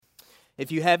If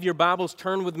you have your Bibles,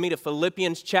 turn with me to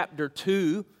Philippians chapter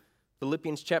 2.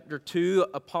 Philippians chapter 2,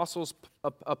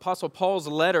 Apostle Paul's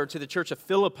letter to the church of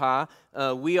Philippi.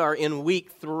 We are in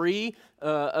week 3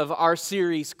 of our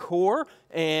series Core,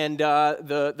 and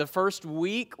the first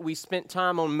week we spent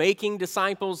time on making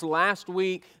disciples. Last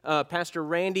week, Pastor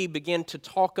Randy began to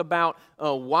talk about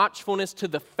watchfulness to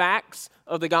the facts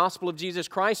of the gospel of Jesus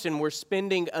Christ, and we're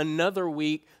spending another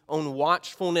week on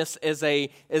watchfulness as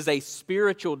a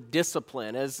spiritual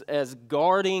discipline, as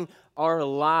guarding our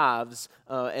lives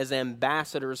as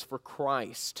ambassadors for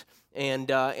Christ.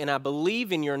 And I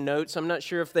believe in your notes, I'm not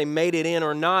sure if they made it in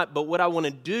or not, but what I want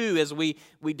to do as we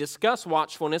discuss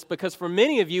watchfulness, because for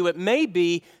many of you it may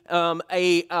be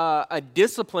a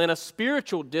discipline, a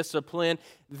spiritual discipline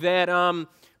that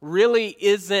really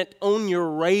isn't on your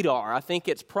radar. I think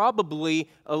it's probably,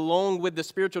 along with the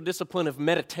spiritual discipline of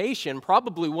meditation,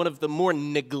 probably one of the more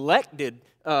neglected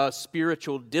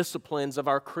spiritual disciplines of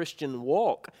our Christian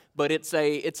walk. But it's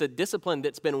a discipline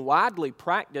that's been widely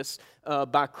practiced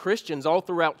by Christians all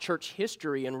throughout church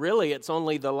history, and really it's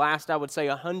only the last, I would say,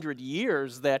 100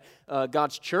 years that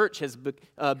God's church has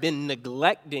been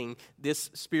neglecting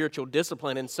this spiritual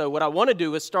discipline. And so what I want to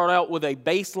do is start out with a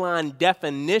baseline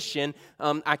definition.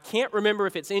 I can't remember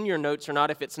if it's in your notes or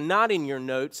not. If it's not in your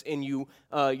notes and you're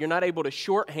not able to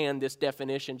shorthand this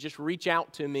definition, just reach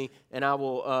out to me and I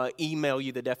will email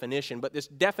you the definition. But this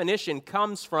definition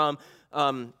comes from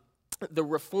the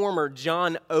reformer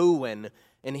John Owen,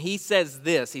 and he says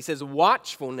this. He says,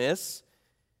 watchfulness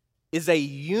is a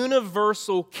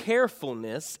universal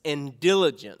carefulness and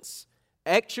diligence,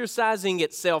 exercising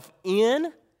itself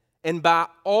in and by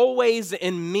all ways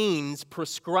and means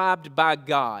prescribed by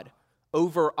God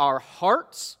over our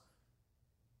hearts,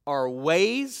 our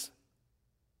ways,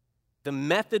 the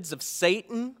methods of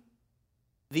Satan,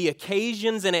 the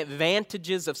occasions and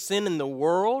advantages of sin in the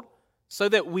world, so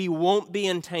that we won't be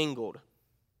entangled.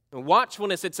 And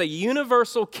watchfulness, it's a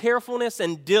universal carefulness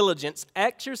and diligence,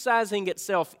 exercising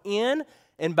itself in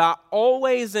and by all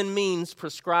ways and means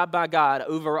prescribed by God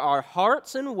over our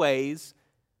hearts and ways,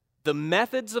 the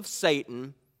methods of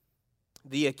Satan,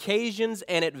 the occasions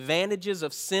and advantages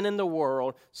of sin in the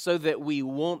world, so that we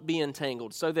won't be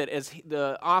entangled. So that, as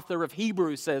the author of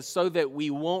Hebrews says, so that we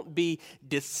won't be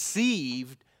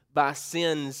deceived by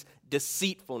sin's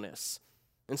deceitfulness.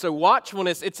 And so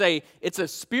watchfulness, it's a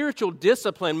spiritual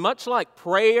discipline, much like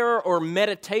prayer or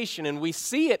meditation, and we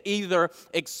see it either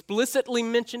explicitly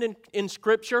mentioned in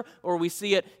Scripture or we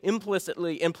see it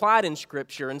implicitly implied in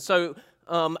Scripture. And so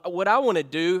what I want to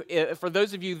do, for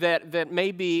those of you that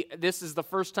maybe this is the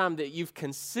first time that you've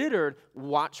considered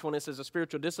watchfulness as a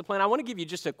spiritual discipline, I want to give you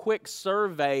just a quick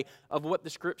survey of what the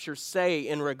Scriptures say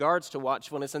in regards to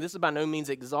watchfulness. And this is by no means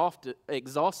exhaustive.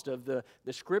 The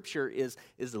Scripture is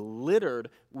littered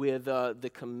with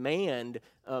the command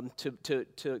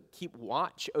to keep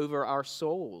watch over our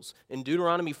souls. In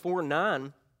Deuteronomy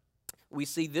 4:9, we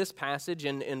see this passage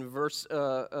in verse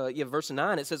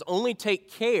 9. It says, "Only take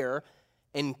care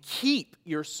and keep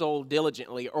your soul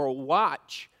diligently," or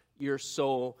watch your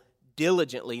soul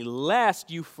diligently,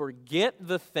 lest you forget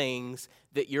the things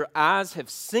that your eyes have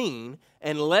seen,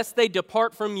 and lest they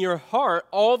depart from your heart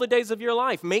all the days of your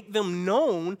life. Make them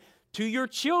known to your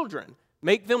children.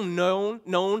 Make them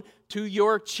known to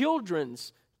your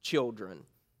children's children.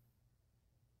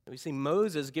 We see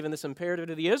Moses giving this imperative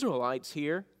to the Israelites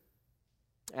here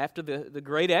after the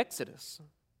great Exodus.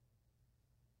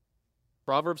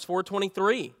 Proverbs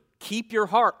 4:23, keep your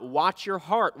heart, watch your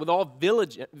heart with all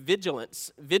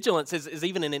vigilance. Vigilance is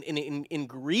even an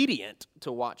ingredient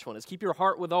to watchfulness. Keep your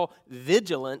heart with all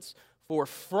vigilance, for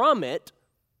from it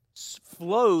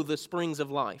flow the springs of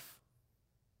life.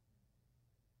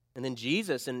 And then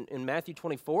Jesus in Matthew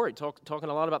 24, talking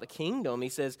a lot about the kingdom, he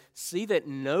says, see that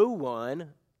no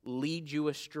one leads you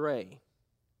astray.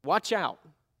 Watch out.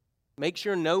 Make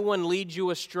sure no one leads you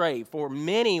astray, for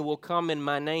many will come in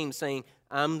my name saying,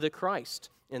 I'm the Christ,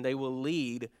 and they will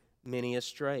lead many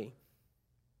astray.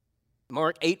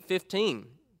 Mark 8:15,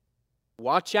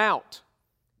 watch out.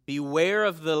 Beware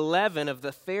of the leaven of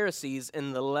the Pharisees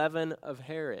and the leaven of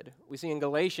Herod. We see in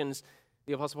Galatians,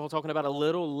 the Apostle Paul talking about a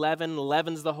little leaven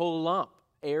leavens the whole lump.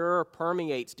 Error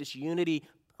permeates, disunity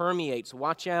permeates.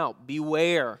 Watch out,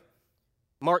 beware.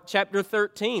 Mark chapter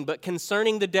 13, but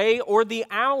concerning the day or the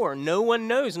hour, no one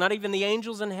knows, not even the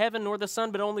angels in heaven nor the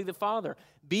Son, but only the Father.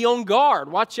 Be on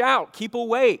guard, watch out, keep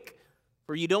awake,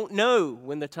 for you don't know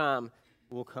when the time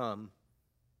will come.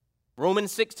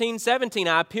 Romans 16:17,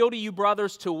 I appeal to you,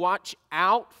 brothers, to watch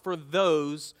out for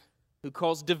those who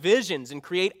cause divisions and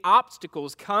create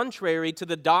obstacles contrary to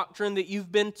the doctrine that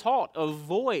you've been taught.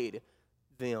 Avoid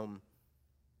them.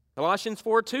 Colossians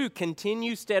 4:2,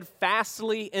 continue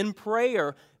steadfastly in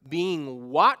prayer, being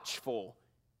watchful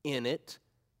in it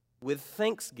with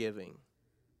thanksgiving.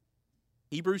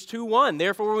 Hebrews 2:1,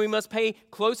 therefore we must pay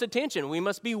close attention. We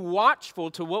must be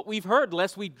watchful to what we've heard,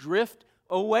 lest we drift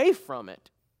away from it.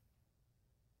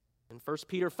 In 1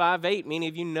 Peter 5:8, many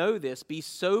of you know this, be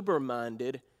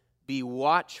sober-minded, be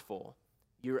watchful.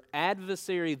 Your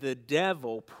adversary, the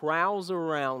devil, prowls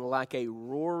around like a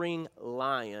roaring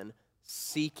lion,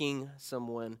 seeking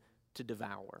someone to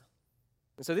devour.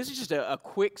 And so this is just a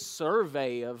quick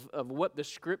survey of what the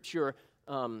Scripture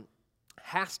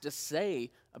has to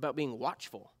say about being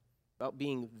watchful, about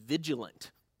being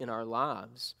vigilant in our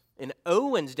lives. And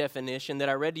Owen's definition that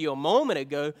I read to you a moment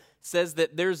ago says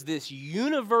that there's this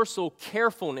universal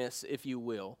carefulness, if you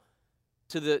will,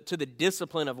 to the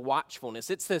discipline of watchfulness.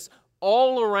 It's this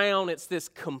all around, it's this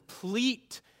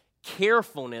complete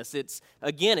carefulness. It's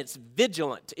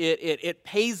vigilant. It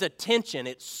pays attention.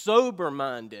 It's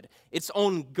sober-minded. It's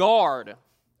on guard.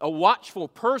 A watchful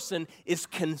person is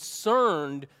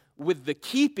concerned with the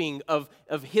keeping of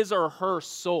his or her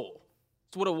soul.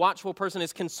 It's what a watchful person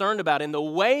is concerned about. And the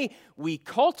way we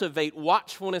cultivate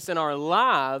watchfulness in our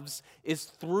lives is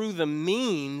through the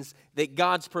means that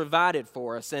God's provided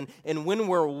for us. And when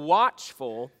we're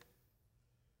watchful,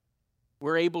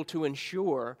 we're able to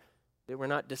ensure that we're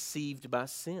not deceived by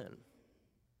sin.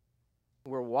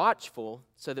 We're watchful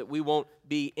so that we won't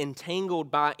be entangled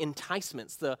by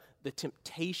enticements, the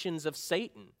temptations of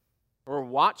Satan. We're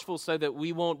watchful so that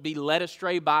we won't be led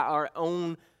astray by our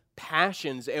own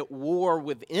passions at war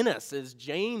within us, as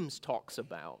James talks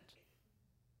about.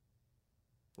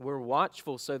 We're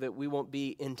watchful so that we won't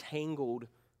be entangled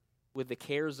with the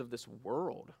cares of this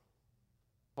world.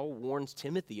 Paul warns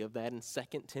Timothy of that in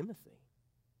 2 Timothy.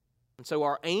 And so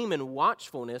our aim in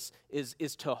watchfulness is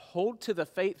to hold to the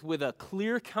faith with a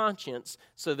clear conscience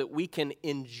so that we can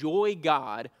enjoy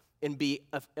God and be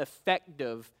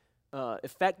effective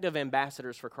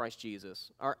ambassadors for Christ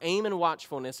Jesus. Our aim in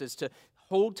watchfulness is to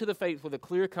hold to the faith with a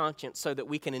clear conscience so that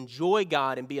we can enjoy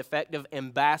God and be effective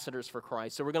ambassadors for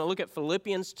Christ. So we're going to look at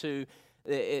Philippians 2.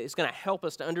 It's going to help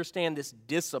us to understand this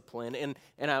discipline. And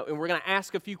we're going to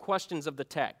ask a few questions of the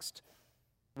text.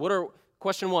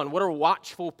 Question 1, what are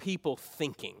watchful people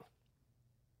thinking?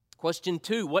 Question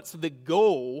 2, what's the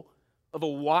goal of a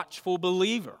watchful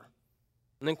believer?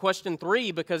 And then question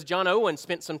 3, because John Owen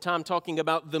spent some time talking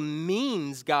about the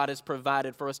means God has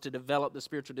provided for us to develop the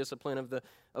spiritual discipline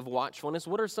of watchfulness.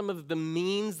 What are some of the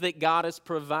means that God has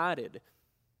provided?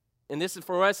 And this,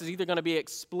 for us, is either going to be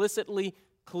explicitly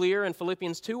clear in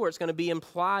Philippians 2 or it's going to be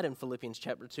implied in Philippians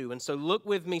chapter 2. And so look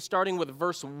with me, starting with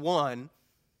verse 1.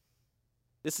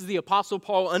 This is the Apostle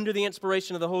Paul under the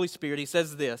inspiration of the Holy Spirit. He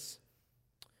says this,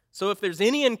 so if there's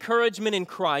any encouragement in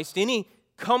Christ, any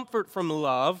comfort from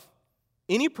love,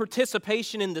 any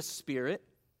participation in the Spirit,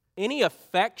 any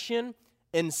affection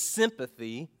and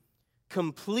sympathy,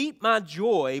 complete my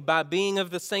joy by being of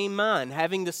the same mind,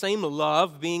 having the same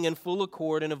love, being in full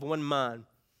accord and of one mind.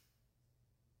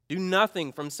 Do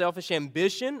nothing from selfish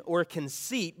ambition or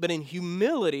conceit, but in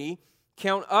humility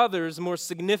count others more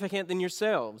significant than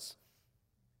yourselves.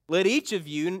 Let each of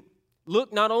you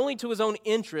look not only to his own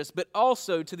interest, but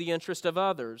also to the interest of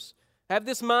others. Have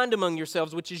this mind among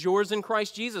yourselves, which is yours in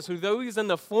Christ Jesus, who though he was in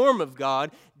the form of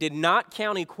God, did not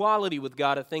count equality with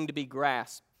God a thing to be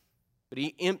grasped, but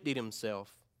he emptied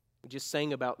himself. We just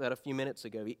sang about that a few minutes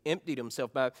ago. He emptied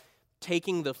himself by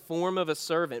taking the form of a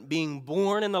servant, being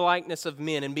born in the likeness of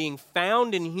men, and being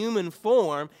found in human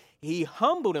form. He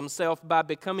humbled himself by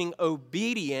becoming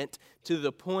obedient to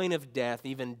the point of death,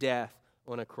 even death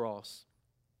on a cross.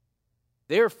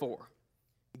 Therefore,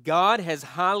 God has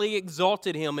highly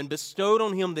exalted him and bestowed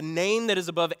on him the name that is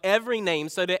above every name,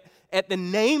 so that at the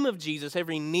name of Jesus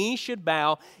every knee should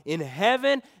bow in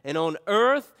heaven and on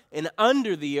earth and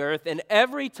under the earth, and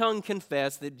every tongue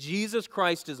confess that Jesus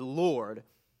Christ is Lord,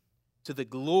 to the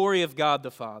glory of God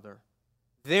the Father.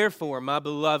 Therefore, my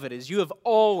beloved, as you have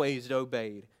always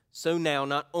obeyed, so now,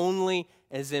 not only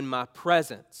as in my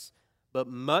presence, but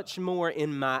much more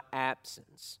in my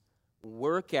absence,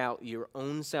 work out your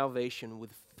own salvation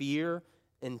with fear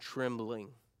and trembling.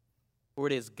 For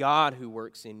it is God who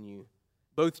works in you,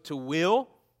 both to will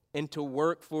and to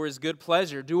work for his good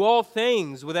pleasure. Do all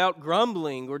things without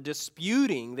grumbling or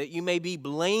disputing, that you may be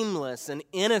blameless and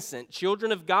innocent,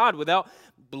 children of God, without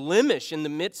blemish in the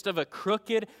midst of a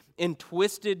crooked and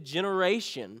twisted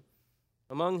generation,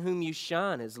 among whom you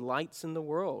shine as lights in the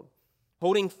world,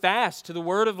 holding fast to the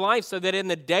word of life, so that in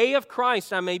the day of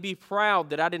Christ I may be proud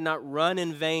that I did not run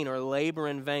in vain or labor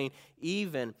in vain,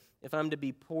 even if I'm to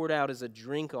be poured out as a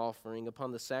drink offering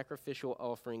upon the sacrificial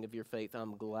offering of your faith,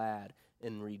 I'm glad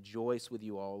and rejoice with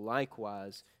you all.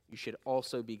 Likewise, you should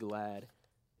also be glad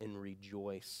and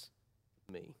rejoice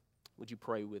with me. Would you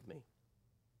pray with me?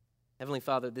 Heavenly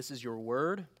Father, this is your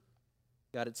word.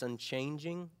 God, it's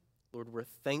unchanging. Lord, we're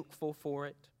thankful for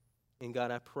it. And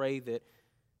God, I pray that,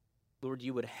 Lord,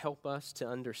 you would help us to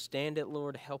understand it,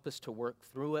 Lord. Help us to work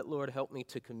through it, Lord. Help me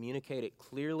to communicate it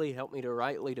clearly. Help me to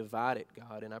rightly divide it,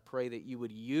 God. And I pray that you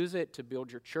would use it to build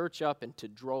your church up and to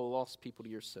draw lost people to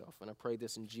yourself. And I pray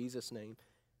this in Jesus' name.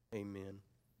 Amen.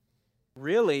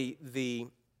 Really,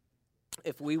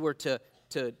 if we were to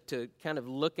kind of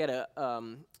look at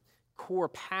core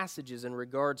passages in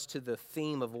regards to the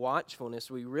theme of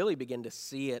watchfulness, we really begin to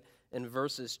see it in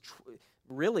verse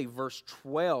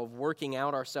 12, working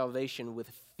out our salvation with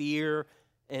fear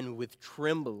and with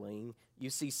trembling. You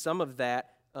see some of that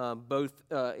both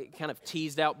kind of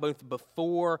teased out both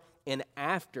before and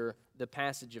after the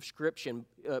passage of Scripture.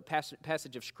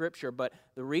 But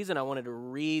the reason I wanted to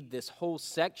read this whole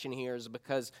section here is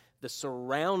because the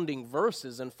surrounding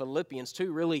verses in Philippians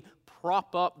 2 really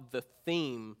prop up the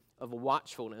theme of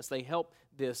watchfulness. They help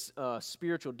this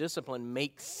spiritual discipline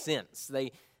make sense.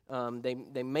 They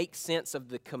make sense of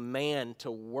the command to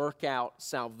work out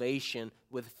salvation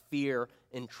with fear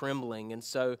and trembling. And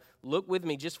so look with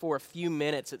me just for a few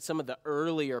minutes at some of the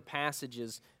earlier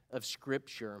passages of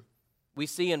Scripture. We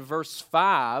see in verse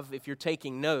 5, if you're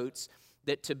taking notes,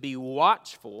 that to be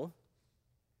watchful,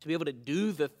 to be able to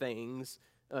do the things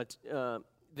that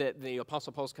the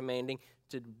Apostle Paul's commanding,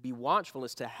 to be watchful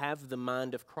is to have the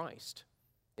mind of Christ.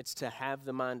 It's to have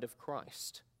the mind of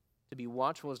Christ. To be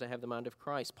watchful is to have the mind of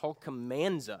Christ. Paul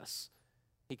commands us.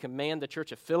 He commanded the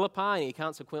church of Philippi, and he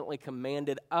consequently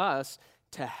commanded us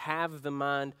to have the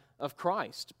mind of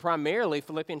Christ. Primarily,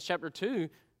 Philippians chapter 2,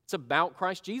 it's about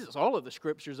Christ Jesus. All of the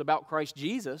Scripture is about Christ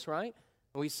Jesus, right?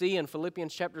 We see in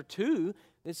Philippians chapter 2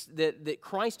 that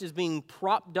Christ is being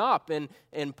propped up,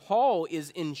 and Paul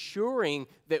is ensuring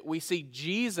that we see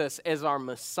Jesus as our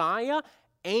Messiah,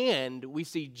 and we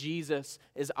see Jesus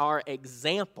as our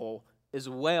example as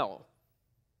well.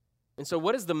 And so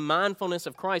what is the mindfulness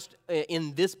of Christ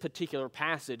in this particular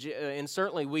passage? And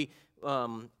certainly we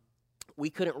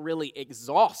couldn't really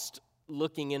exhaust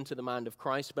looking into the mind of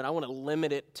Christ, but I want to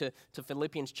limit it to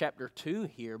Philippians chapter 2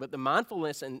 here. But the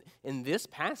mindfulness in this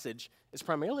passage is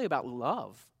primarily about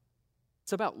love.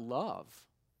 It's about love.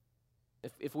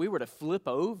 If we were to flip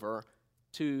over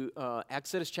to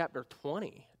Exodus chapter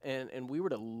 20 and we were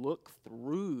to look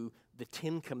through the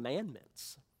Ten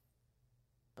Commandments,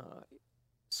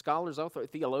 scholars,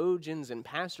 theologians and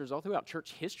pastors all throughout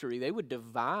church history, they would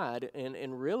divide,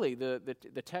 and really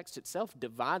the text itself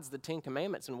divides the Ten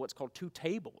Commandments in what's called two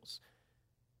tables.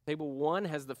 Table 1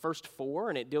 has the first 4,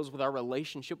 and it deals with our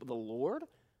relationship with the Lord.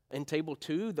 And table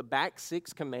 2, the back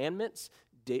 6 commandments,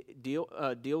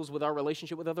 deals with our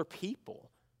relationship with other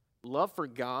people. Love for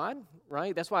God,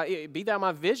 right? That's why, be thou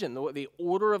my vision. The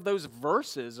order of those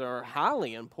verses are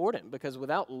highly important, because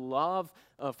without love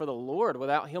for the Lord,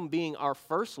 without Him being our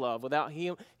first love, without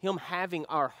Him having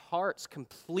our hearts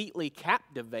completely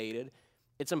captivated,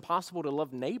 it's impossible to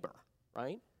love neighbor,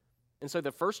 right? And so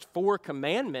the first 4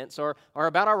 commandments are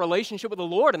about our relationship with the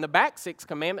Lord, and the back 6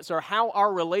 commandments are how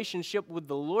our relationship with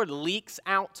the Lord leaks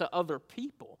out to other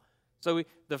people. So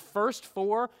the first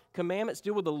 4 commandments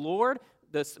deal with the Lord.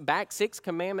 The back 6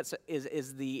 commandments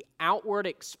is the outward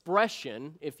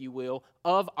expression, if you will,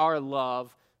 of our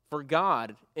love for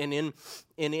God. And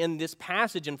in this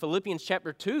passage in Philippians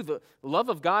chapter 2, the love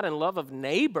of God and love of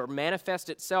neighbor manifest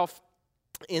itself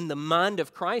in the mind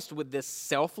of Christ with this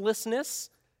selflessness.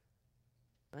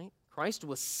 Right? Christ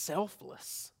was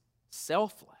selfless.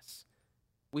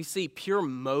 We see pure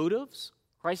motives.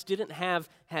 Christ didn't have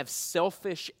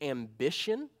selfish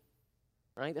ambition.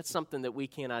 Right? That's something that we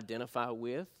can't identify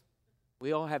with.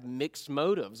 We all have mixed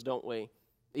motives, don't we?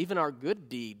 Even our good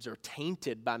deeds are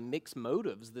tainted by mixed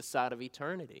motives this side of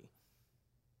eternity.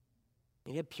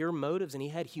 He had pure motives, and he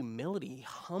had humility. He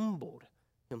humbled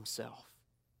himself.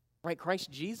 Right?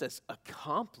 Christ Jesus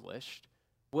accomplished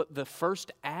what the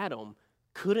first Adam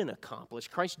couldn't accomplish.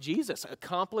 Christ Jesus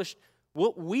accomplished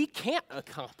what we can't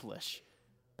accomplish.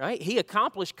 Right? He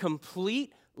accomplished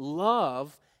complete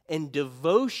love and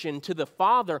devotion to the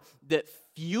Father that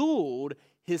fueled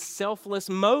his selfless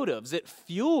motives. It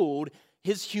fueled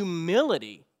his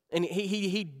humility. And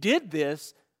he did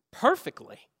this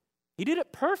perfectly. He did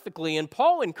it perfectly. And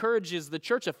Paul encourages the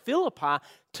church of Philippi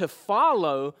to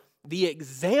follow the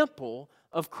example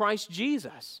of Christ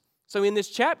Jesus. So in this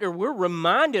chapter, we're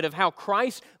reminded of how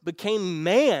Christ became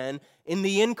man in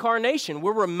the incarnation.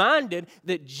 We're reminded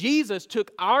that Jesus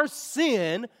took our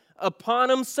sin upon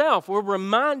himself. We're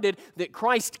reminded that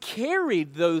Christ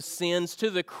carried those sins to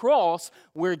the cross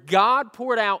where God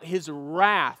poured out his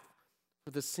wrath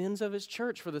for the sins of his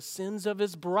church, for the sins of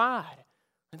his bride.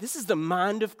 And this is the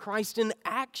mind of Christ in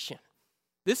action.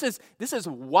 This is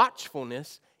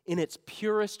watchfulness in its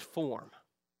purest form.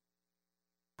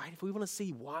 Right? If we want to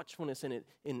see watchfulness in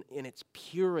its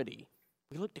purity,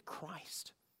 we look to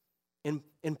Christ.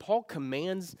 And Paul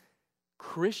commands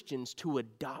Christians to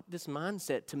adopt this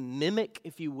mindset, to mimic,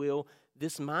 if you will,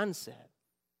 this mindset.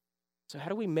 So how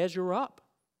do we measure up?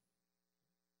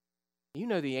 You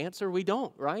know the answer. We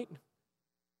don't, right?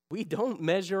 We don't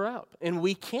measure up, and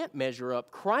we can't measure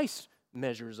up. Christ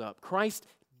measures up. Christ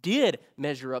did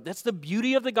measure up. That's the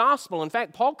beauty of the gospel. In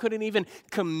fact, Paul couldn't even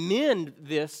commend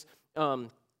this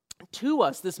to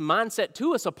us, this mindset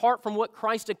to us, apart from what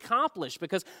Christ accomplished.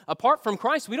 Because apart from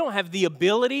Christ, we don't have the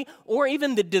ability or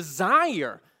even the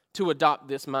desire to adopt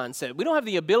this mindset. We don't have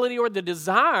the ability or the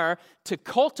desire to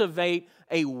cultivate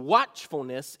a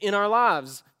watchfulness in our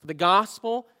lives for the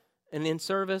gospel and in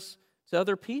service to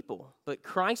other people. But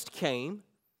Christ came,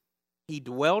 he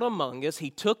dwelt among us,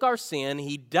 he took our sin,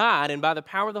 he died, and by the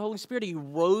power of the Holy Spirit, he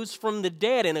rose from the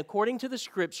dead. And according to the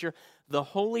Scripture, the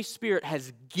Holy Spirit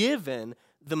has given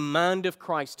the mind of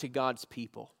Christ to God's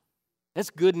people. That's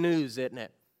good news, isn't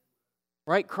it?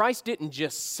 Right? Christ didn't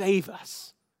just save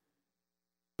us,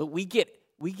 but we get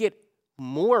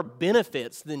more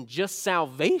benefits than just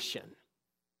salvation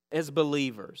as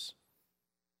believers.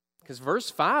 Because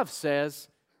verse 5 says,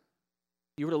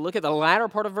 you were to look at the latter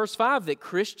part of verse 5, that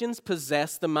Christians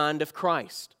possess the mind of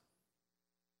Christ.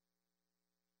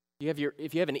 If you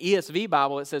have an ESV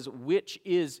Bible, it says, which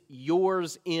is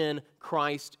yours in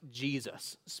Christ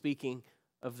Jesus, speaking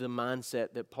of the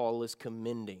mindset that Paul is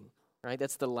commending. Right?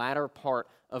 That's the latter part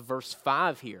of verse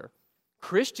 5 here.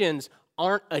 Christians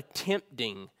aren't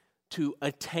attempting to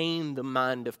attain the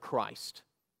mind of Christ.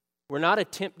 We're not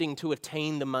attempting to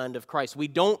attain the mind of Christ. We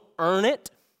don't earn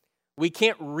it. We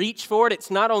can't reach for it. It's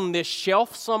not on this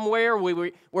shelf somewhere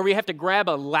where we have to grab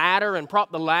a ladder and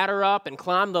prop the ladder up and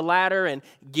climb the ladder and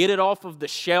get it off of the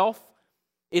shelf.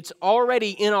 It's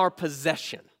already in our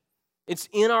possession. It's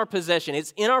in our possession.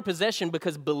 It's in our possession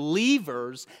because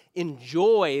believers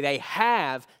enjoy, they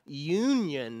have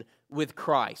union with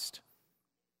Christ.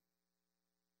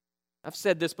 I've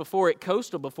said this before at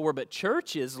Coastal before, but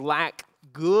churches lack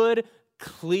good,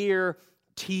 clear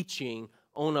teaching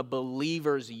on a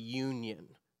believer's union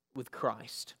with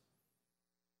Christ.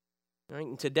 All right,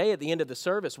 and today at the end of the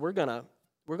service, we're gonna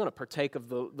partake of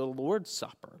the Lord's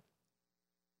Supper,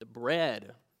 the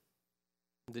bread,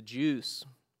 the juice.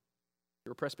 If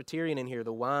you're a Presbyterian in here,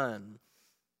 the wine.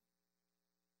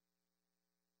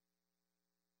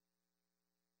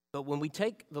 But when we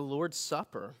take the Lord's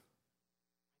Supper,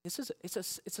 it's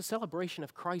a celebration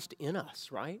of Christ in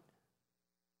us, right?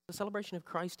 It's a celebration of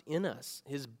Christ in us,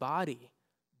 his body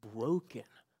broken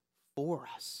for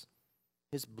us,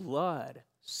 his blood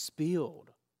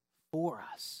spilled for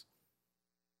us.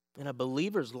 And a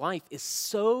believer's life is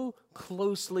so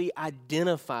closely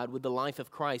identified with the life of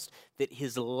Christ that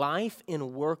his life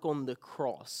and work on the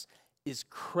cross is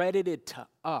credited to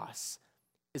us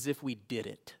as if we did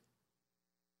it.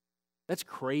 That's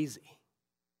crazy.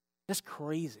 That's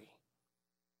crazy.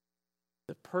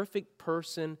 The perfect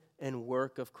person and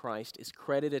work of Christ is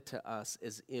credited to us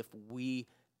as if we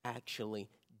actually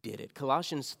did it.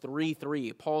 Colossians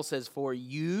 3:3, Paul says, for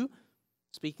you,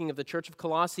 speaking of the church of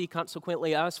Colossae,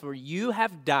 consequently us, for you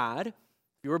have died. If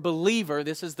you're a believer,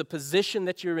 this is the position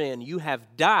that you're in. You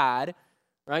have died,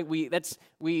 right?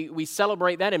 We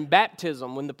celebrate that in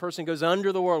baptism when the person goes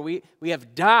under the water. We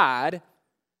have died,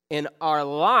 and our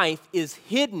life is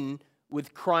hidden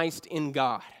with Christ in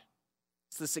God.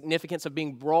 It's the significance of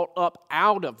being brought up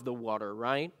out of the water,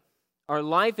 right? Our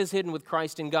life is hidden with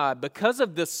Christ in God. Because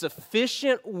of the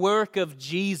sufficient work of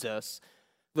Jesus,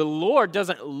 the Lord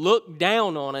doesn't look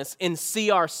down on us and see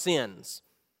our sins.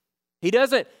 He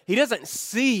doesn't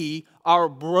see our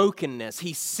brokenness.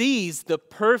 He sees the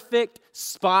perfect,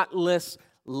 spotless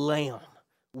Lamb.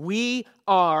 We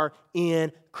are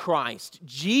in Christ.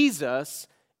 Jesus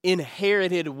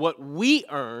inherited what we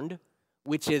earned,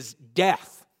 which is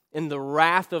death and the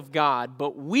wrath of God,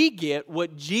 but we get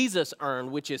what Jesus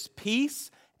earned, which is peace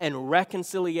and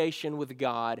reconciliation with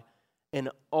God and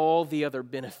all the other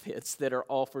benefits that are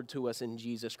offered to us in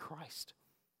Jesus Christ.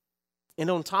 And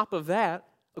on top of that,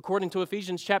 according to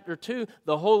Ephesians chapter 2,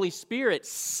 the Holy Spirit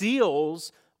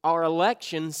seals our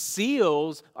election,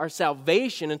 seals our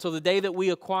salvation until the day that we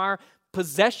acquire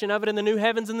possession of it in the new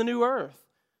heavens and the new earth.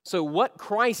 So what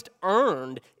Christ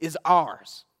earned is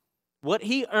ours. What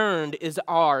he earned is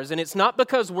ours. And it's not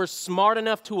because we're smart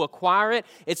enough to acquire it.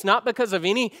 It's not because of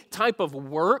any type of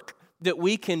work that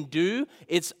we can do.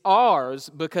 It's ours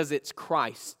because it's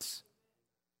Christ's.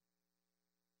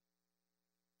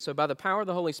 So by the power of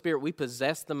the Holy Spirit, we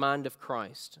possess the mind of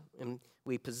Christ. And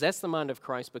we possess the mind of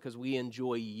Christ because we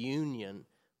enjoy union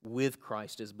with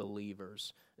Christ as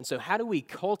believers. And so how do we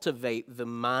cultivate the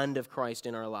mind of Christ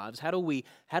in our lives? How do we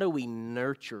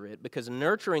nurture it? Because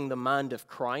nurturing the mind of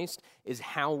Christ is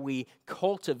how we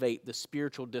cultivate the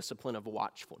spiritual discipline of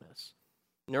watchfulness.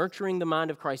 Nurturing the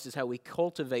mind of Christ is how we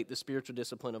cultivate the spiritual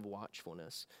discipline of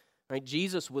watchfulness. Right?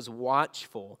 Jesus was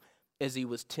watchful as he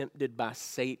was tempted by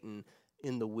Satan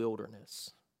in the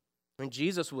wilderness. And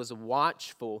Jesus was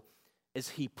watchful as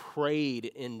he prayed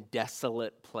in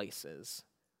desolate places.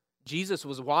 Jesus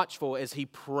was watchful as he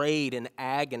prayed in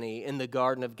agony in the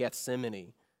Garden of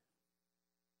Gethsemane.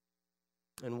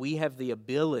 And we have the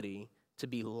ability to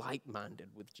be like-minded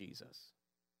with Jesus.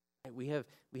 We have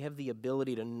the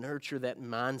ability to nurture that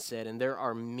mindset, and there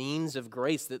are means of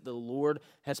grace that the Lord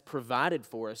has provided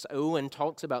for us. Owen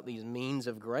talks about these means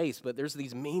of grace, but there's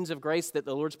these means of grace that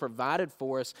the Lord's provided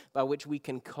for us by which we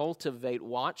can cultivate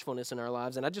watchfulness in our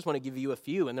lives. And I just want to give you a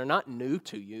few, and they're not new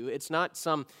to you. It's not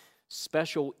some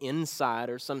special insight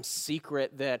or some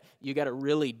secret that you got to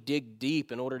really dig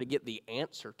deep in order to get the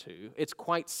answer to. It's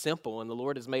quite simple, and the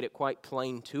Lord has made it quite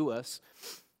plain to us.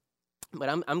 But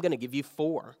I'm going to give you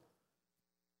 4.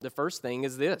 The first thing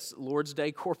is this: Lord's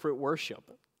Day corporate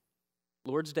worship.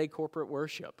 Lord's Day corporate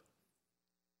worship.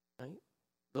 Right?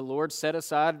 The Lord set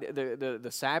aside,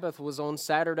 the Sabbath was on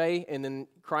Saturday, and then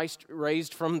Christ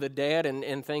raised from the dead,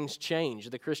 and things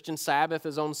changed. The Christian Sabbath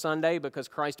is on Sunday because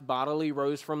Christ bodily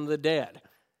rose from the dead.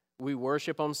 We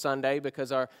worship on Sunday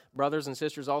because our brothers and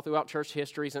sisters all throughout church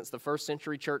history since the first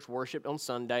century church worshiped on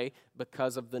Sunday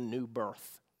because of the new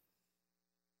birth.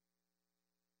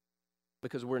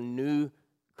 Because we're new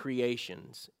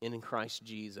creations in Christ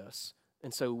Jesus.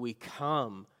 And so we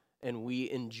come and we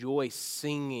enjoy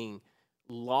singing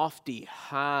lofty,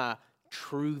 high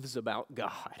truths about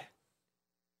God.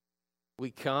 We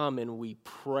come and we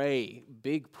pray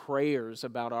big prayers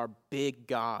about our big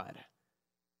God.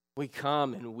 We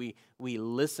come and we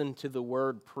listen to the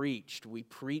word preached. We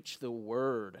preach the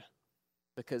word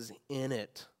because in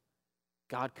it,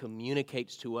 God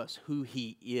communicates to us who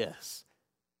he is.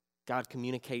 God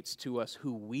communicates to us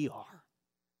who we are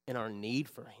and our need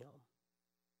for him.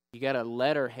 You got a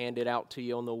letter handed out to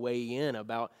you on the way in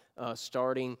about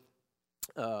starting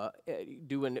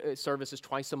doing services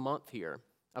twice a month here.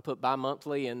 I put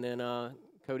bi-monthly, and then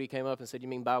Cody came up and said, "You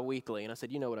mean bi-weekly?" And I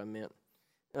said, "You know what I meant."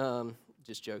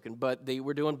 Just joking. But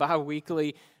we're doing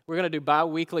bi-weekly. We're going to do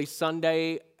bi-weekly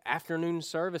Sunday afternoon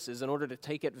services in order to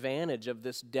take advantage of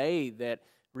this day that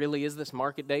really is this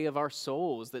market day of our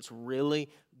souls that's really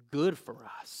good for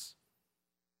us.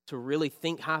 To really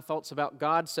think high thoughts about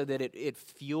God so that it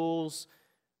fuels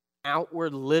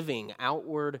outward living,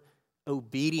 outward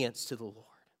obedience to the Lord.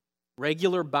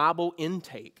 Regular Bible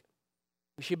intake.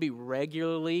 We should be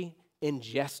regularly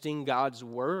ingesting God's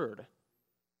word.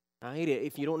 Right?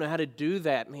 If you don't know how to do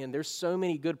that, man, there's so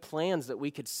many good plans that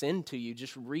we could send to you.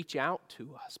 Just reach out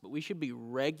to us. But we should be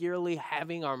regularly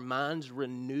having our minds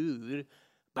renewed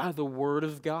by the Word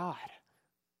of God.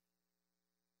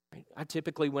 I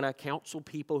typically, when I counsel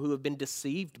people who have been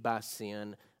deceived by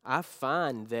sin, I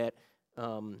find that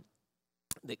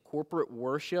that corporate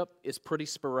worship is pretty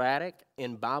sporadic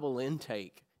and Bible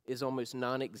intake is almost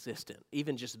non-existent.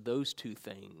 Even just those two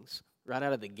things, right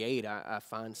out of the gate, I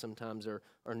find sometimes are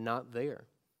not there.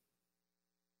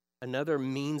 Another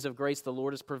means of grace the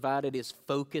Lord has provided is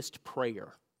focused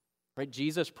prayer. Right?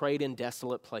 Jesus prayed in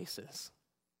desolate places.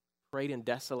 Prayed in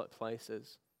desolate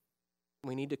places.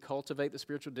 We need to cultivate the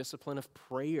spiritual discipline of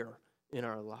prayer in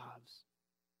our lives.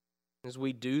 As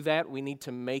we do that, we need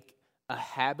to make a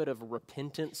habit of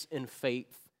repentance and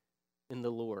faith in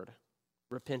the Lord.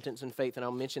 Repentance and faith. And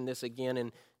I'll mention this again,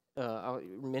 and I'll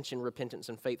mention repentance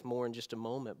and faith more in just a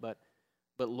moment. But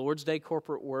Lord's Day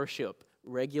corporate worship,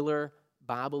 regular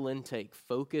Bible intake,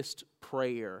 focused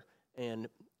prayer, and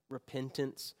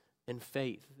repentance and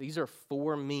faith. These are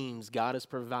 4 means God has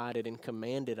provided and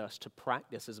commanded us to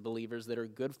practice as believers that are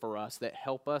good for us, that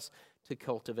help us to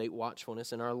cultivate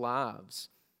watchfulness in our lives.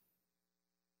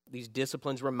 These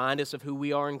disciplines remind us of who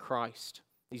we are in Christ.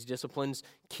 These disciplines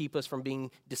keep us from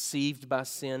being deceived by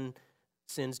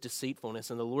sin's deceitfulness,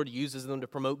 and the Lord uses them to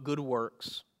promote good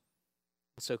works.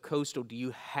 So, Coastal, do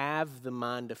you have the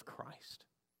mind of Christ?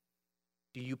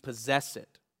 Do you possess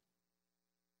it?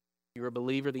 If you're a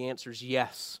believer, the answer is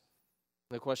yes.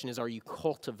 The question is, are you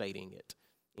cultivating it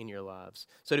in your lives.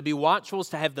 So to be watchful is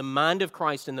to have the mind of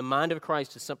Christ, and the mind of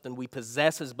Christ is something we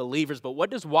possess as believers. But what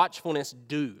does watchfulness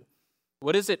do?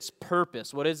 What is its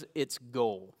purpose? What is its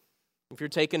goal? If you're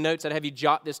taking notes, I'd have you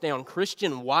jot this down.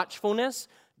 Christian watchfulness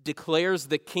declares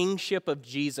the kingship of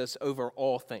Jesus over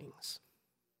all things.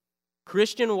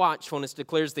 Christian watchfulness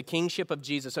declares the kingship of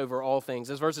Jesus over all things.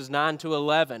 That's verses 9 to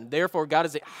 11. Therefore, God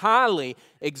has highly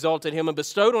exalted him and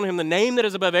bestowed on him the name that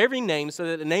is above every name, so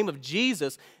that the name of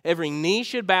Jesus, every knee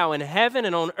should bow in heaven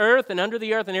and on earth and under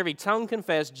the earth, and every tongue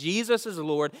confess Jesus is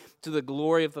Lord, to the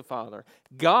glory of the Father.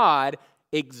 God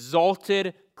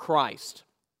exalted Christ.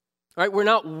 All right, we're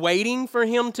not waiting for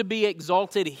him to be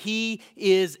exalted. He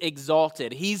is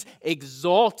exalted. He's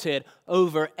exalted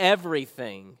over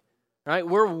everything. All right,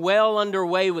 we're well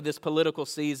underway with this political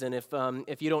season.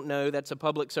 If you don't know, that's a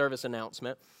public service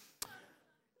announcement.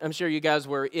 I'm sure you guys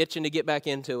were itching to get back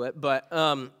into it. But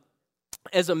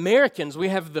as Americans, we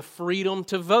have the freedom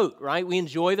to vote, right? We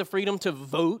enjoy the freedom to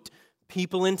vote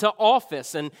people into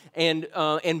office. And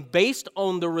based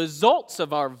on the results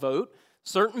of our vote,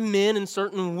 certain men and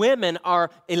certain women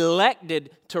are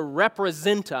elected to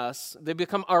represent us. They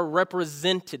become our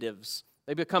representatives.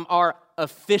 They become our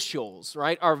officials,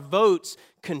 right? Our votes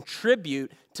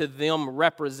contribute to them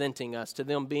representing us, to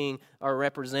them being our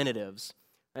representatives.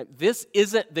 Right? This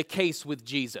isn't the case with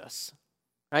Jesus.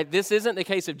 Right? This isn't the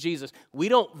case of Jesus. We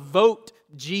don't vote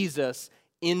Jesus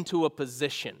into a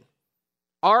position.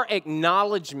 Our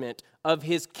acknowledgement of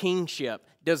his kingship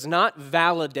does not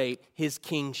validate his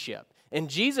kingship. And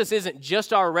Jesus isn't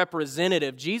just our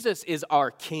representative. Jesus is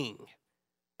our king.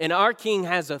 And our king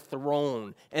has a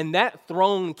throne, and that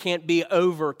throne can't be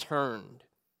overturned.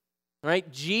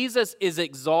 Right? Jesus is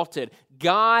exalted.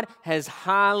 God has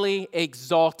highly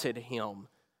exalted him.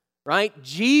 Right?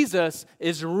 Jesus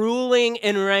is ruling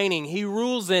and reigning. He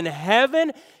rules in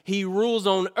heaven, he rules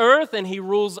on earth, and he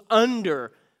rules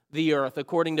under the earth,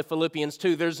 according to Philippians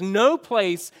 2. There's no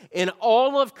place in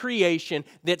all of creation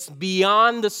that's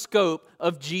beyond the scope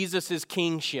of Jesus'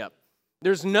 kingship.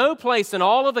 There's no place in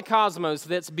all of the cosmos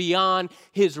that's beyond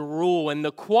his rule. And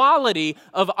the quality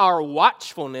of our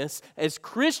watchfulness as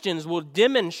Christians will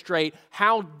demonstrate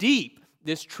how deep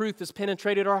this truth has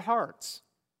penetrated our hearts.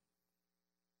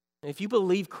 If you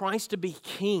believe Christ to be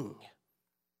king,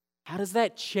 how does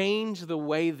that change the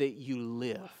way that you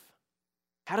live?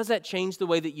 How does that change the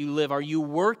way that you live? Are you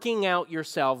working out your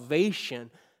salvation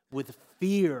with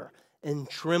fear and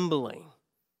trembling?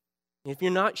 If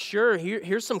you're not sure,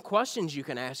 here's some questions you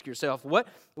can ask yourself.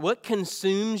 What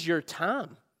consumes your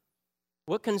time?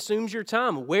 What consumes your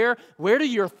time? Where do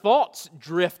your thoughts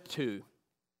drift to?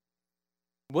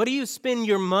 What do you spend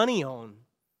your money on?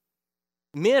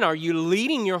 Men, are you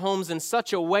leading your homes in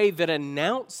such a way that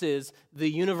announces the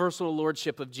universal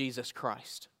lordship of Jesus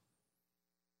Christ?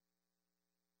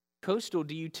 Coastal,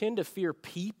 do you tend to fear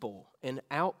people and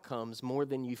outcomes more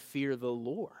than you fear the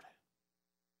Lord?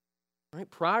 Right?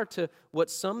 Prior to what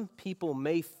some people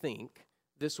may think,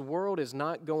 this world is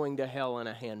not going to hell in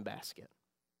a handbasket.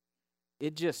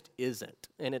 It just isn't.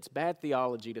 And it's bad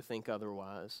theology to think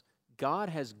otherwise. God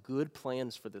has good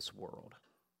plans for this world.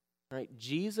 Right?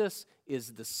 Jesus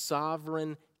is the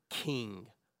sovereign king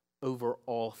over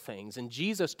all things. And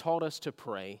Jesus taught us to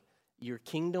pray, your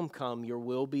kingdom come, your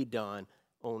will be done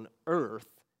on earth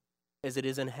as it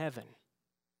is in heaven.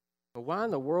 Why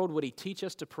in the world would he teach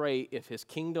us to pray if his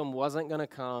kingdom wasn't going to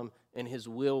come and his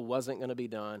will wasn't going to be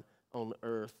done on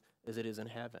earth as it is in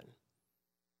heaven?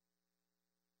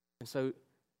 And so,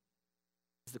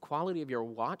 is the quality of your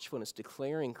watchfulness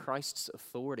declaring Christ's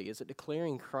authority? Is it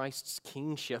declaring Christ's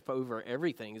kingship over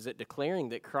everything? Is it declaring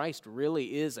that Christ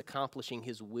really is accomplishing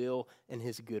his will and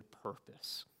his good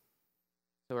purpose?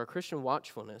 So our Christian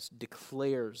watchfulness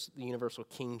declares the universal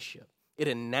kingship. It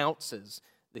announces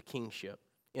the kingship.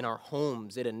 In our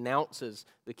homes, it announces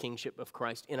the kingship of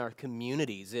Christ. In our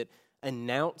communities, it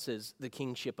announces the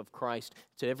kingship of Christ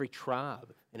to every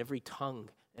tribe and every tongue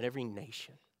and every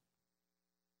nation.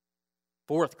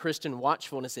 Fourth, Christian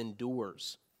watchfulness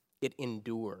endures. It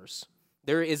endures.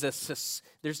 There's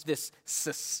this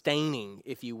sustaining,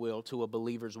 if you will, to a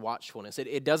believer's watchfulness.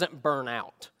 It doesn't burn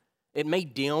out. It may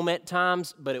dim at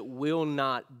times, but it will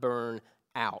not burn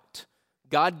out.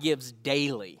 God gives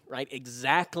daily, right,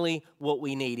 exactly what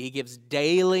we need. He gives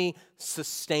daily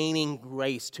sustaining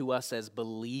grace to us as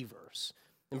believers.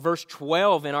 In verse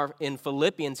 12 in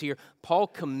Philippians here, Paul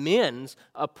commends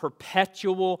a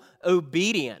perpetual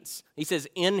obedience. He says,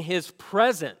 in his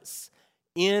presence,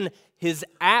 in his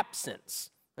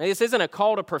absence. Now, this isn't a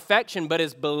call to perfection, but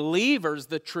as believers,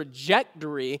 the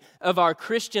trajectory of our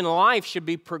Christian life should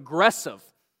be progressive,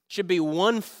 should be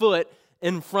one foot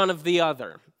in front of the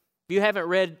other. If you haven't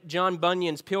read John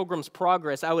Bunyan's Pilgrim's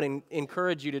Progress, I would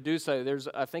encourage you to do so. There's,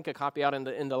 I think, a copy out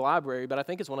in the library, but I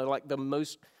think it's one of like the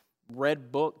most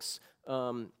read books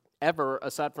ever,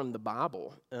 aside from the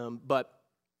Bible. But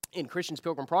in Christian's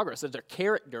Pilgrim's Progress, there's a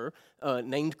character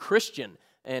named Christian.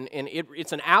 And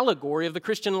it's an allegory of the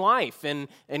Christian life. And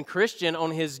Christian,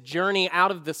 on his journey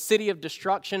out of the city of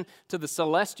destruction to the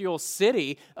celestial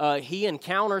city, he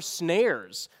encounters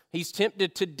snares. He's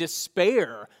tempted to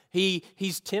despair.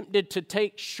 He's tempted to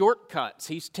take shortcuts.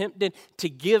 He's tempted to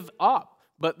give up.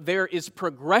 But there is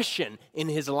progression in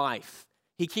his life.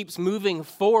 He keeps moving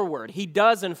forward. He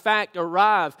does, in fact,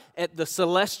 arrive at the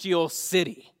celestial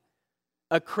city.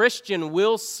 A Christian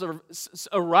will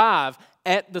arrive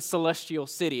at the celestial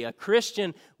city. A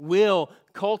Christian will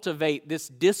cultivate this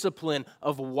discipline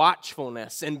of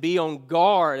watchfulness and be on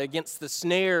guard against the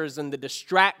snares and the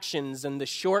distractions and the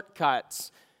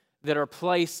shortcuts that are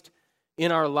placed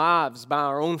in our lives by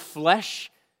our own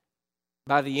flesh,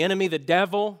 by the enemy, the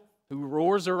devil, who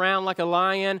roars around like a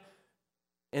lion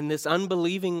in this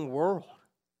unbelieving world.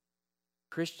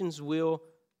 Christians will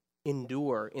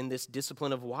endure in this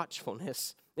discipline of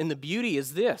watchfulness. And the beauty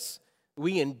is this: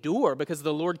 we endure because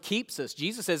the Lord keeps us.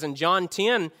 Jesus says in John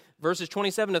 10, verses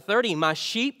 27 to 30, "My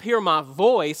sheep hear my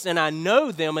voice, and I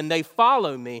know them, and they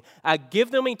follow me. I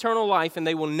give them eternal life, and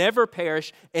they will never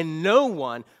perish, and no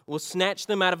one will snatch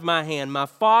them out of my hand. My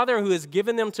Father who has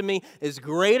given them to me is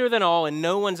greater than all, and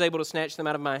no one's able to snatch them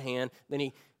out of my hand." Then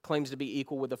he claims to be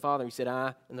equal with the Father. He said,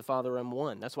 "I and the Father am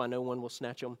one." That's why no one will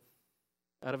snatch them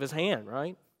out of his hand,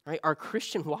 right? Our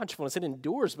Christian watchfulness, it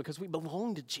endures because we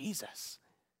belong to Jesus.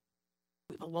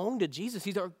 We belong to Jesus.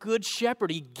 He's our good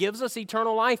shepherd. He gives us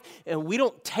eternal life, and we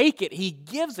don't take it. He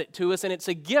gives it to us, and it's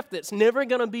a gift that's never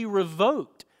going to be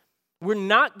revoked. We're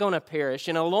not going to perish,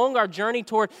 and along our journey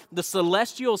toward the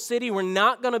celestial city, we're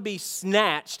not going to be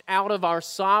snatched out of our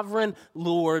sovereign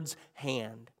Lord's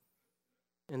hand.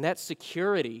 And that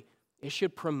security, it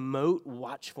should promote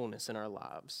watchfulness in our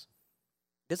lives.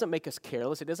 It doesn't make us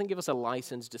careless. It doesn't give us a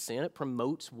license to sin. It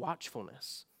promotes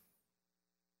watchfulness.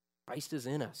 Christ is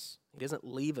in us. He doesn't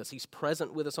leave us. He's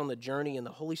present with us on the journey, and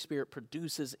the Holy Spirit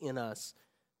produces in us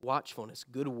watchfulness,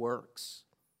 good works.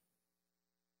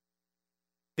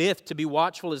 Fifth, to be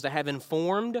watchful is to have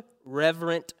informed,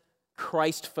 reverent,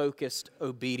 Christ-focused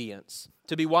obedience.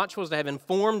 To be watchful is to have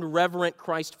informed, reverent,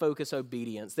 Christ-focused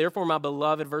obedience. Therefore, my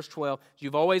beloved, verse 12,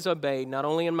 you've always obeyed, not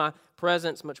only in my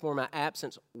presence, much more in my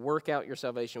absence, work out your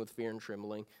salvation with fear and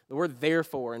trembling. The word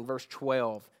therefore in verse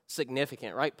 12,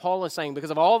 significant, right? Paul is saying,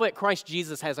 because of all that Christ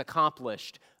Jesus has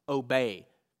accomplished, obey,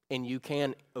 and you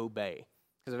can obey.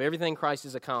 Because of everything Christ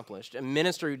has accomplished. A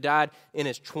minister who died in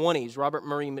his 20s, Robert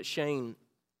Murray McShane,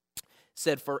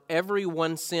 said, "For every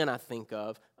one sin I think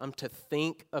of, I'm to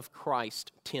think of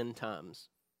Christ 10 times.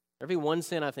 Every one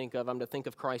sin I think of, I'm to think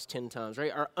of Christ 10 times."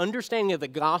 Right? Our understanding of the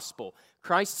gospel,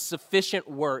 Christ's sufficient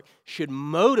work, should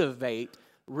motivate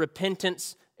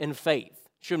repentance and faith.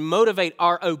 Should motivate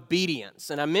our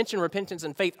obedience. And I mentioned repentance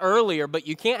and faith earlier, but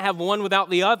you can't have one without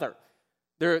the other.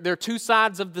 They're two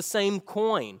sides of the same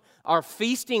coin. Our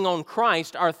feasting on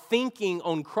Christ, our thinking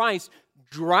on Christ,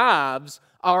 drives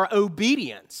our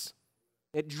obedience.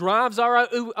 It drives our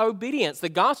obedience. The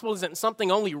gospel isn't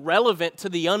something only relevant to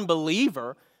the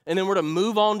unbeliever, and then we're to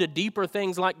move on to deeper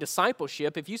things like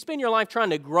discipleship. If you spend your life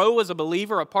trying to grow as a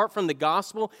believer apart from the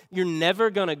gospel, you're never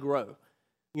going to grow.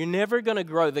 You're never going to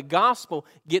grow. The gospel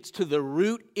gets to the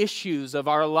root issues of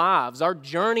our lives. Our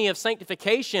journey of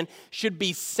sanctification should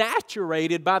be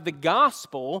saturated by the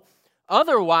gospel.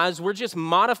 Otherwise, we're just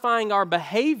modifying our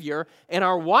behavior, and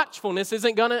our watchfulness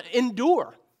isn't going to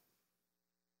endure.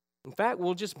 In fact,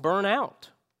 we'll just burn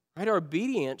out. Right? Our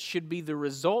obedience should be the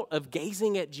result of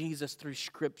gazing at Jesus through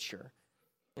Scripture.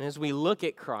 And as we look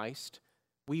at Christ,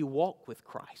 we walk with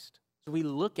Christ. As we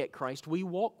look at Christ, we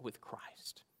walk with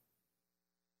Christ.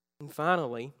 And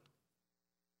finally,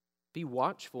 be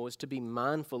watchful is to be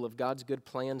mindful of God's good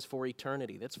plans for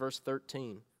eternity. That's verse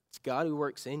 13. It's God who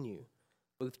works in you,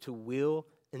 both to will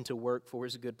and to work for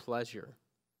His good pleasure.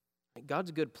 God's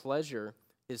good pleasure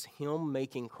is Him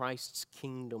making Christ's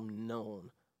kingdom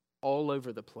known all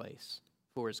over the place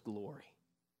for His glory.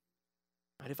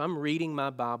 Right? If I'm reading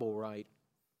my Bible right,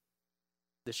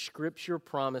 the Scripture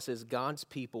promises God's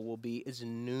people will be as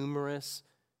numerous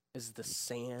as the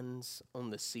sands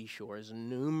on the seashore, as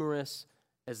numerous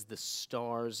as the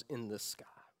stars in the sky.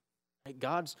 Right?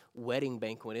 God's wedding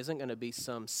banquet isn't going to be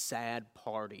some sad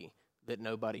party that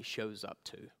nobody shows up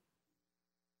to.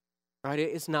 Right?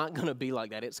 It's not going to be like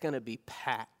that. It's going to be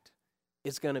packed.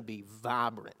 It's going to be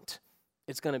vibrant.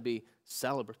 It's going to be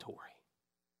celebratory.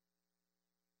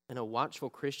 And a watchful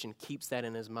Christian keeps that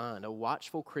in his mind. A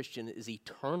watchful Christian is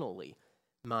eternally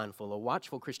mindful. A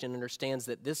watchful Christian understands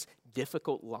that this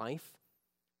difficult life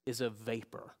is a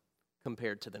vapor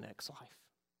compared to the next life.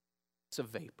 It's a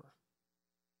vapor.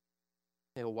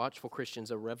 A watchful Christian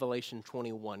is a Revelation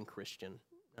 21 Christian.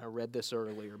 I read this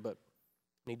earlier, but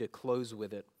I need to close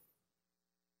with it.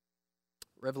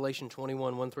 Revelation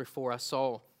 21, 1-4, I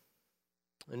saw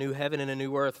a new heaven and a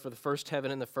new earth, for the first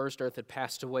heaven and the first earth had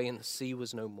passed away, and the sea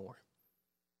was no more.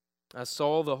 I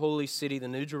saw the holy city, the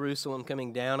new Jerusalem,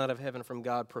 coming down out of heaven from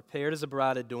God, prepared as a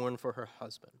bride adorned for her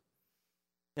husband.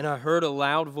 And I heard a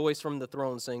loud voice from the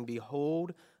throne saying,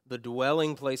 Behold, the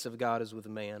dwelling place of God is with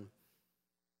man,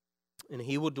 and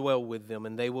he will dwell with them,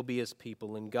 and they will be his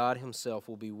people, and God himself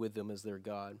will be with them as their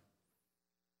God.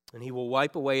 And he will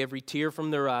wipe away every tear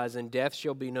from their eyes, and death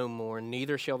shall be no more, and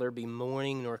neither shall there be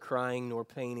mourning, nor crying, nor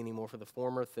pain anymore, for the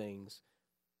former things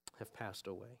have passed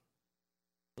away.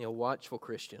 A watchful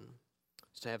Christian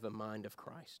is to have the mind of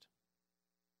Christ.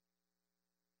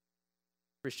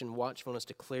 Christian watchfulness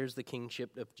declares the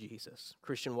kingship of Jesus.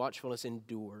 Christian watchfulness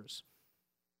endures.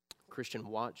 Christian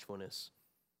watchfulness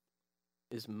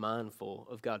is mindful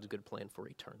of God's good plan for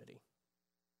eternity.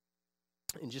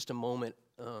 In just a moment,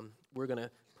 we're going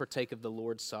to partake of the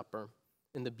Lord's Supper.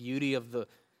 And the beauty of the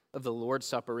Lord's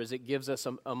Supper is it gives us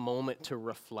a moment to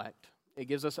reflect. It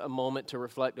gives us a moment to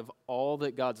reflect of all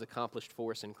that God's accomplished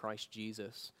for us in Christ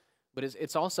Jesus. But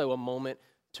it's also a moment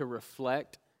to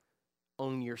reflect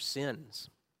on your sins.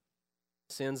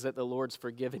 Sins that the Lord's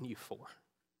forgiven you for.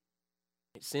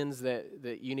 Sins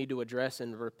that you need to address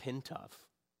and repent of.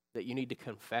 That you need to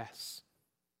confess.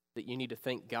 That you need to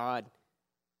thank God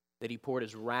that he poured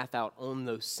his wrath out on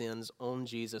those sins, on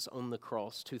Jesus, on the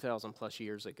cross 2,000 plus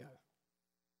years ago.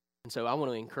 And so I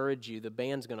want to encourage you, the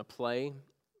band's going to play.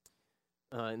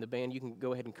 And the band, you can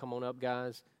go ahead and come on up,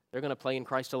 guys. They're going to play in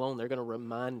Christ alone. They're going to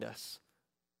remind us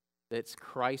that it's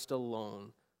Christ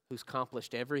alone who's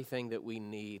accomplished everything that we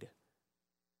need.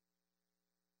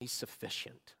 He's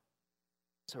sufficient.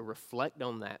 So reflect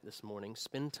on that this morning.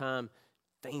 Spend time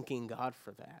thanking God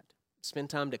for that.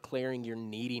 Spend time declaring your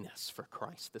neediness for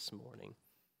Christ this morning.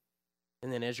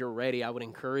 And then as you're ready, I would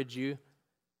encourage you,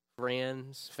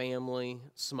 friends, family,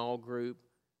 small group,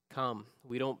 come.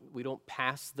 We don't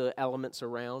pass the elements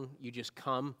around. You just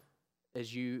come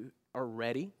as you are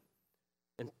ready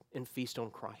and feast on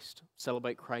Christ.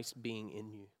 Celebrate Christ being in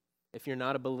you. If you're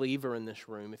not a believer in this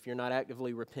room, if you're not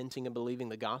actively repenting and believing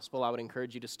the gospel, I would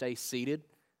encourage you to stay seated.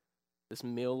 This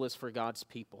meal is for God's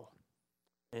people.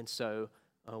 And so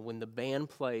when the band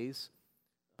plays,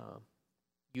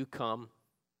 you come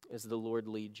as the Lord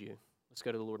leads you. Let's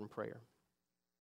go to the Lord in prayer.